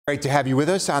Great to have you with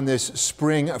us on this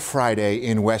spring Friday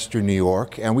in Western New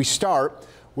York. And we start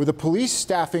with a police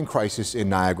staffing crisis in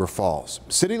Niagara Falls.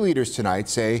 City leaders tonight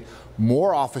say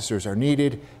more officers are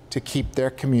needed to keep their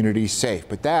communities safe.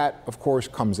 But that, of course,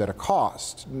 comes at a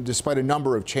cost. Despite a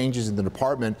number of changes in the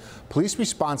department, police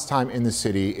response time in the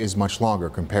city is much longer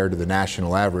compared to the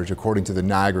national average. According to the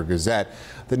Niagara Gazette,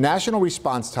 the national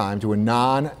response time to a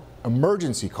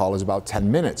non-emergency call is about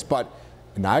 10 minutes. But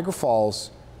in Niagara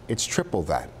Falls, it's triple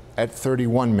that at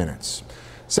 31 minutes.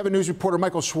 7 News reporter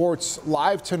Michael Schwartz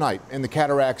live tonight in the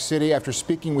Cataract City after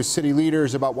speaking with city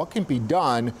leaders about what can be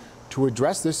done to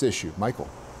address this issue. Michael.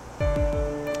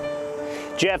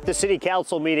 Jeff, the city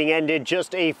council meeting ended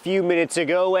just a few minutes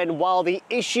ago, and while the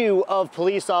issue of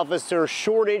police officer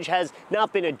shortage has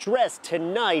not been addressed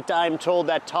tonight, I'm told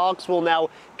that talks will now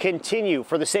continue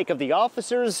for the sake of the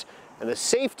officers and the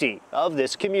safety of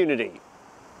this community.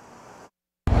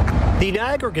 The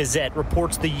Niagara Gazette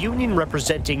reports the union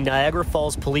representing Niagara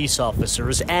Falls police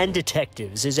officers and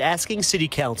detectives is asking City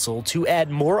Council to add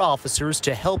more officers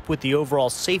to help with the overall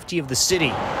safety of the city.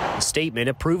 A statement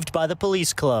approved by the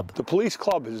police club. The police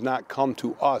club has not come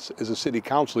to us as a city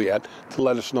council yet to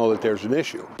let us know that there's an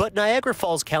issue. But Niagara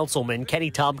Falls Councilman Kenny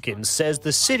Tompkins says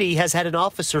the city has had an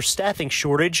officer staffing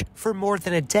shortage for more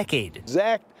than a decade.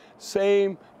 Exact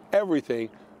same everything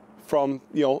from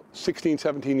 16,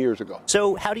 17 years ago.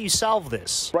 So how do you solve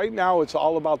this? Right now it's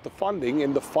all about the funding,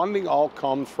 and the funding all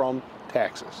comes from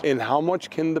taxes. And how much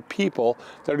can the people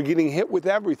that are getting hit with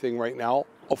everything right now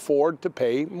afford to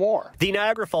pay more? The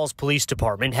Niagara Falls Police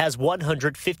Department has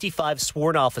 155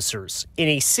 sworn officers in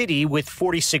a city with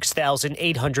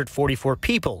 46,844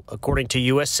 people, according to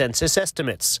U.S. Census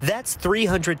estimates. That's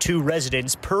 302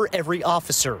 residents per every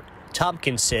officer.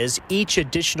 Tompkins says each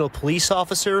additional police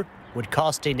officer would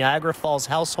cost a Niagara Falls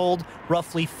household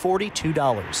roughly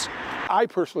 $42. I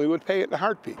personally would pay it in a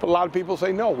heartbeat. But a lot of people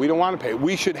say, no, we don't want to pay it.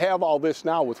 We should have all this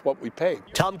now with what we pay.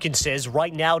 Tompkins says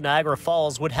right now Niagara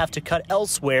Falls would have to cut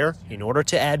elsewhere in order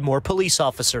to add more police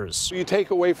officers. You take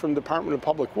away from the Department of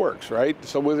Public Works, right?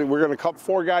 So we're going to cut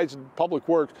 4 guys in Public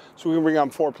Works so we can bring on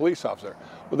 4 police officers.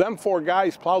 Well, them 4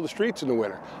 guys plow the streets in the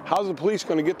winter. How's the police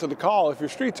going to get to the call if your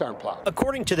streets aren't plowed?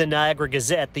 According to the Niagara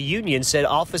Gazette, the union said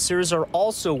officers are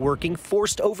also working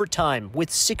forced overtime with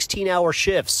 16-hour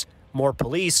shifts. More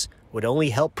police would only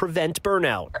help prevent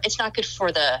burnout. It's not good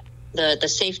for the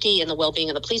safety and the well-being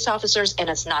of the police officers, and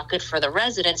it's not good for the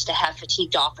residents to have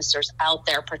fatigued officers out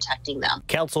there protecting them.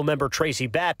 Councilmember Tracy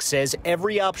Back says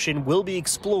every option will be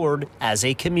explored as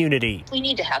a community. We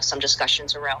need to have some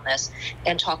discussions around this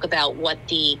and talk about what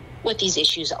these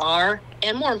issues are,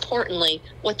 and more importantly,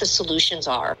 what the solutions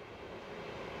are.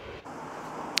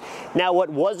 Now, what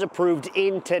was approved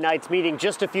in tonight's meeting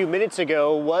just a few minutes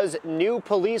ago was new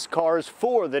police cars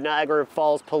for the Niagara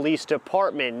Falls Police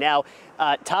Department. Now,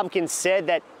 Tompkins said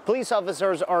that police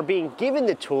officers are being given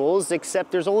the tools,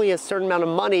 except there's only a certain amount of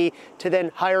money to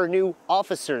then hire new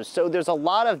officers. So there's a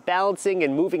lot of balancing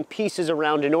and moving pieces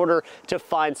around in order to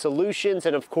find solutions.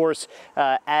 And of course,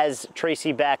 as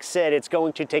Tracy Back said, it's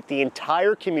going to take the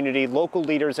entire community, local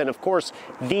leaders, and of course,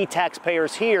 the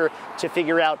taxpayers here to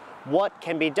figure out what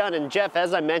can be done. And Jeff,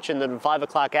 as I mentioned in the 5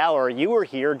 o'clock hour, you were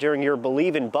here during your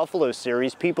Believe in Buffalo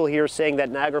series. People here saying that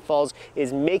Niagara Falls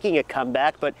is making a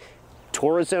comeback, but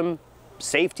tourism,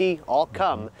 safety, all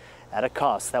come at a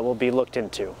cost that will be looked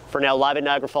into. For now, live in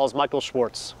Niagara Falls, Michael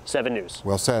Schwartz, 7 News.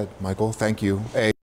 Well said, Michael. Thank you.